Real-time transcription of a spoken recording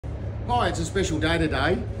Why, it's a special day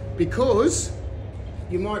today because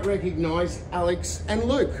you might recognise Alex and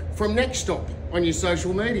Luke from Next Stop on your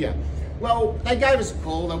social media. Well, they gave us a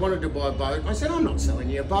call, they wanted to buy a boat. I said, I'm not selling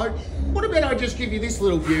you a boat. What about I just give you this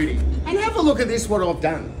little beauty? And have a look at this, what I've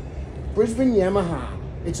done. Brisbane Yamaha.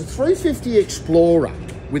 It's a 350 Explorer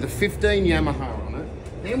with a 15 Yamaha on it.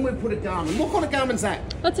 Then we put a Garmin. What kind of Garmin's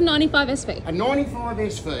that? That's a 95 SV. A 95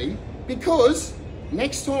 SV, because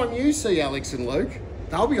next time you see Alex and Luke,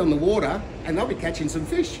 they'll be on the water and they'll be catching some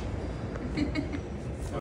fish.